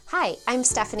Hi, I'm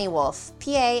Stephanie Wolf,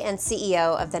 PA and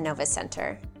CEO of the Novus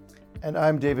Center. And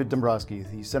I'm David Dombrowski,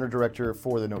 the Center Director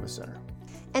for the Novus Center.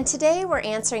 And today we're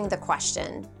answering the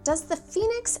question, does the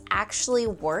Phoenix actually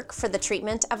work for the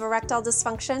treatment of erectile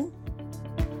dysfunction?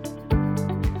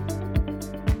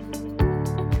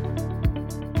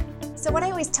 So what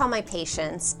I always tell my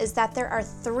patients is that there are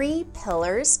 3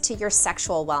 pillars to your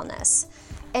sexual wellness.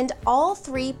 And all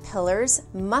 3 pillars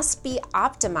must be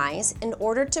optimized in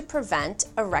order to prevent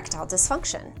erectile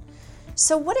dysfunction.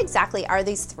 So what exactly are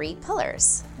these 3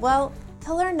 pillars? Well,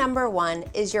 pillar number 1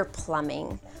 is your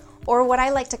plumbing, or what I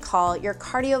like to call your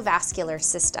cardiovascular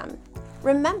system.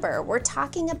 Remember, we're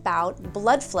talking about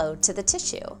blood flow to the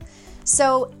tissue.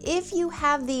 So if you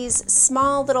have these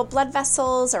small little blood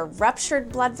vessels or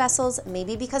ruptured blood vessels,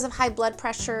 maybe because of high blood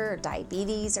pressure or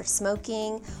diabetes or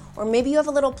smoking, or maybe you have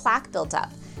a little plaque built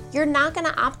up, you're not going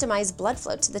to optimize blood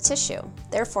flow to the tissue.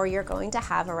 Therefore, you're going to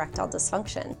have erectile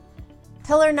dysfunction.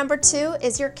 Pillar number 2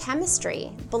 is your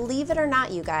chemistry. Believe it or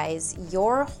not, you guys,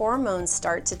 your hormones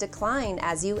start to decline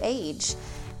as you age.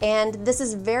 And this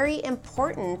is very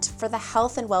important for the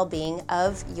health and well-being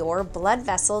of your blood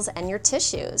vessels and your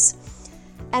tissues.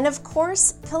 And of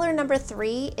course, pillar number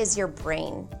 3 is your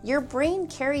brain. Your brain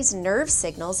carries nerve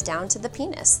signals down to the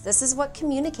penis. This is what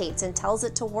communicates and tells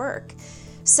it to work.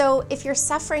 So if you're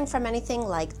suffering from anything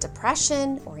like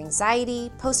depression or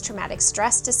anxiety, post-traumatic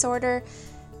stress disorder,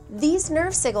 these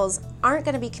nerve signals aren't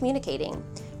going to be communicating.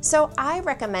 So I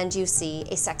recommend you see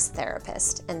a sex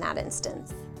therapist in that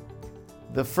instance.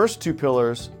 The first 2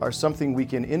 pillars are something we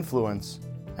can influence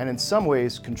and in some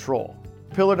ways control.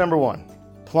 Pillar number 1,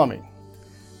 plumbing.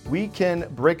 We can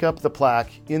break up the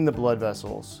plaque in the blood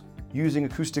vessels using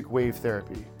acoustic wave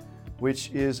therapy, which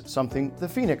is something the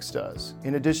Phoenix does,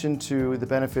 in addition to the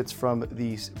benefits from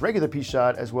the regular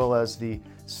P-shot as well as the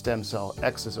stem cell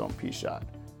exosome P-shot.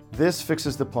 This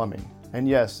fixes the plumbing. And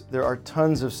yes, there are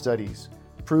tons of studies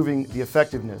proving the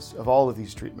effectiveness of all of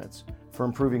these treatments for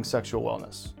improving sexual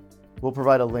wellness. We'll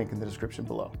provide a link in the description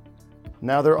below.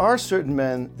 Now, there are certain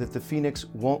men that the Phoenix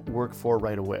won't work for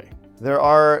right away. There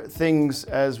are things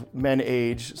as men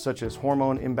age, such as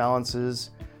hormone imbalances,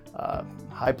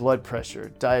 high blood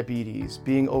pressure, diabetes,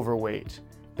 being overweight,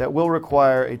 that will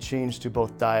require a change to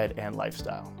both diet and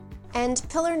lifestyle. And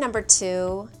pillar number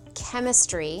 2,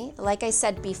 chemistry. Like I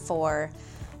said before,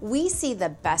 we see the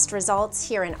best results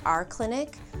here in our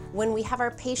clinic when we have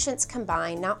our patients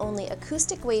combine not only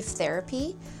acoustic wave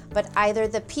therapy, but either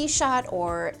the P-shot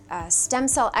or stem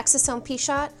cell exosome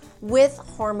P-shot with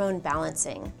hormone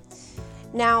balancing.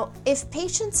 Now, if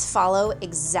patients follow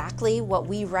exactly what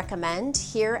we recommend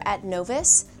here at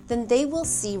Novus, then they will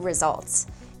see results.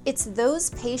 It's those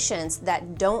patients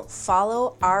that don't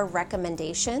follow our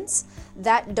recommendations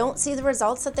that don't see the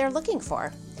results that they're looking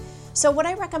for. So what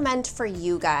I recommend for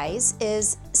you guys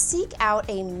is seek out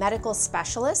a medical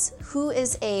specialist who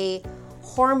is a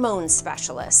hormone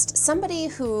specialist, somebody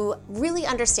who really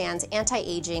understands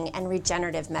anti-aging and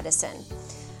regenerative medicine.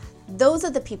 Those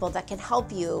are the people that can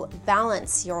help you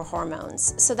balance your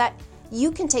hormones so that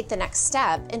you can take the next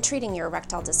step in treating your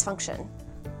erectile dysfunction.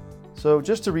 So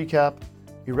just to recap,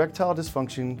 erectile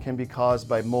dysfunction can be caused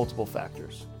by multiple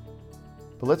factors.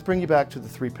 But let's bring you back to the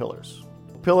 3 pillars.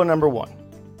 Pillar number 1,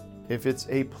 if it's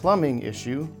a plumbing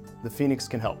issue, the Phoenix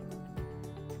can help.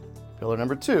 Pillar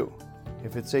number 2,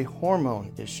 if it's a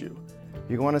hormone issue,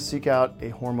 you want to seek out a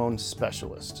hormone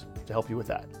specialist to help you with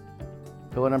that.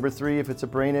 Pillar number 3, if it's a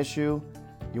brain issue,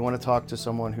 you want to talk to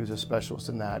someone who's a specialist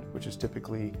in that, which is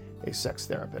typically a sex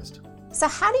therapist. So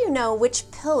how do you know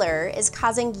which pillar is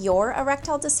causing your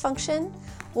erectile dysfunction?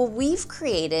 Well, we've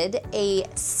created a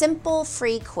simple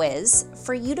free quiz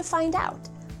for you to find out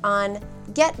on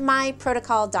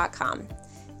getmyprotocol.com.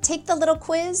 Take the little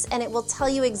quiz and it will tell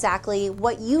you exactly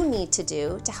what you need to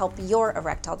do to help your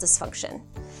erectile dysfunction.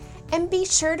 And be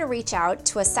sure to reach out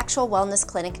to a sexual wellness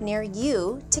clinic near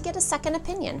you to get a second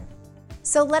opinion.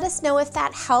 So let us know if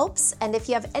that helps, and if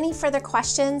you have any further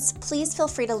questions, please feel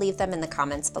free to leave them in the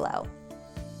comments below.